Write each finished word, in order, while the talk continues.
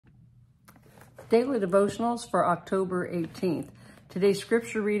Daily Devotionals for October 18th. Today's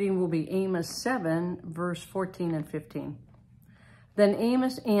scripture reading will be Amos 7, verse 14 and 15. Then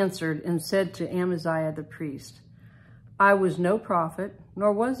Amos answered and said to Amaziah the priest, I was no prophet,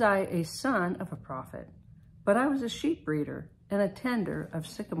 nor was I a son of a prophet, but I was a sheep breeder and a tender of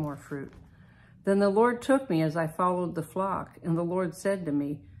sycamore fruit. Then the Lord took me as I followed the flock, and the Lord said to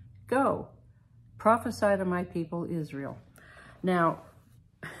me, Go, prophesy to my people Israel. Now,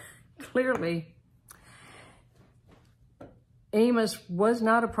 clearly, Amos was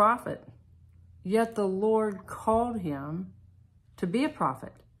not a prophet, yet the Lord called him to be a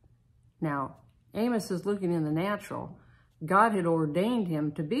prophet. Now, Amos is looking in the natural. God had ordained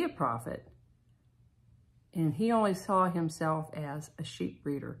him to be a prophet, and he only saw himself as a sheep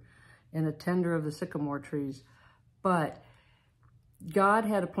breeder and a tender of the sycamore trees. But God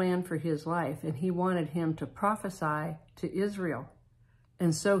had a plan for his life, and he wanted him to prophesy to Israel.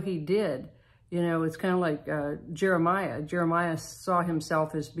 And so he did. You know, it's kind of like Jeremiah. Jeremiah saw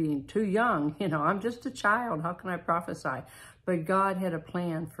himself as being too young. You know, I'm just a child. How can I prophesy? But God had a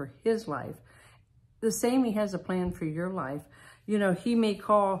plan for his life. The same, he has a plan for your life. You know, he may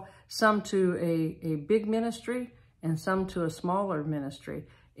call some to a big ministry and some to a smaller ministry.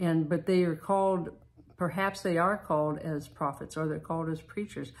 But they are called, perhaps they are called as prophets, or they're called as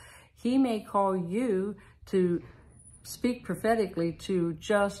preachers. He may call you to speak prophetically to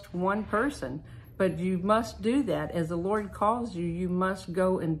just one person, but you must do that. As the Lord calls you, you must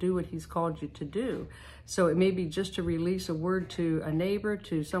go and do what he's called you to do. So it may be just to release a word to a neighbor,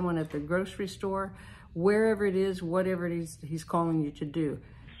 to someone at the grocery store, wherever it is, whatever it is he's calling you to do.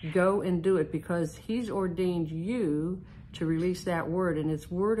 Go and do it, because he's ordained you to release that word, and it's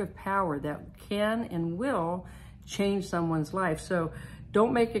word of power that can and will change someone's life. So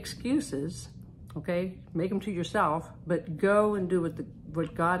don't make excuses. Okay, make them to yourself, but go and do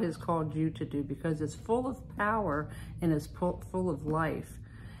what God has called you to do, because it's full of power and it's full of life,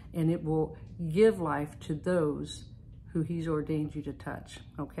 and it will give life to those who he's ordained you to touch.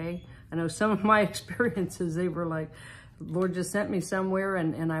 Okay, I know some of my experiences, they were like, Lord just sent me somewhere,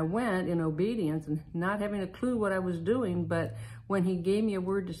 and I went in obedience and not having a clue what I was doing. But when he gave me a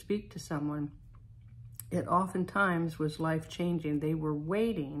word to speak to someone, it oftentimes was life-changing. They were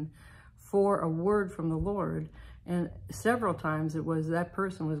waiting for a word from the Lord, and several times it was that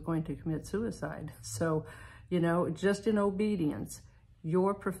person was going to commit suicide. So, you know, just in obedience,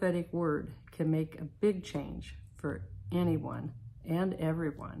 your prophetic word can make a big change for anyone and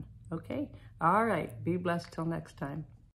everyone. Okay? All right. Be blessed till next time.